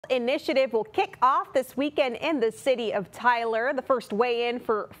initiative will kick off this weekend in the city of Tyler. The first weigh-in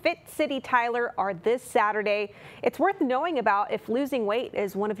for Fit City Tyler are this Saturday. It's worth knowing about if losing weight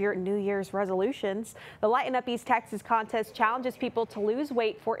is one of your New Year's resolutions. The Lighten Up East Texas contest challenges people to lose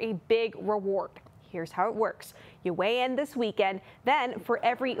weight for a big reward. Here's how it works. You weigh in this weekend, then for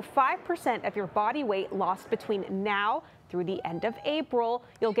every 5% of your body weight lost between now through the end of April,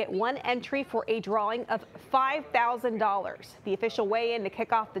 you'll get one entry for a drawing of $5,000. The official weigh-in to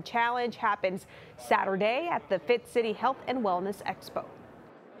kick off the challenge happens Saturday at the Fit City Health and Wellness Expo.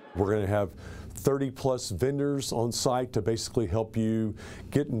 We're going to have 30+ vendors on site to basically help you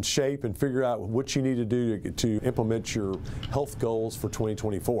get in shape and figure out what you need to do to implement your health goals for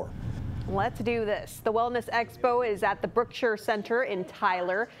 2024. Let's do this. The Wellness Expo is at the Brookshire Center in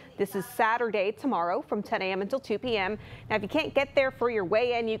Tyler. This is Saturday, tomorrow, from 10 a.m. until 2 p.m. Now, if you can't get there for your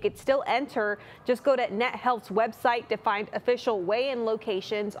weigh-in, you could still enter. Just go to NetHealth's website to find official weigh-in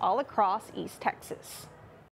locations all across East Texas.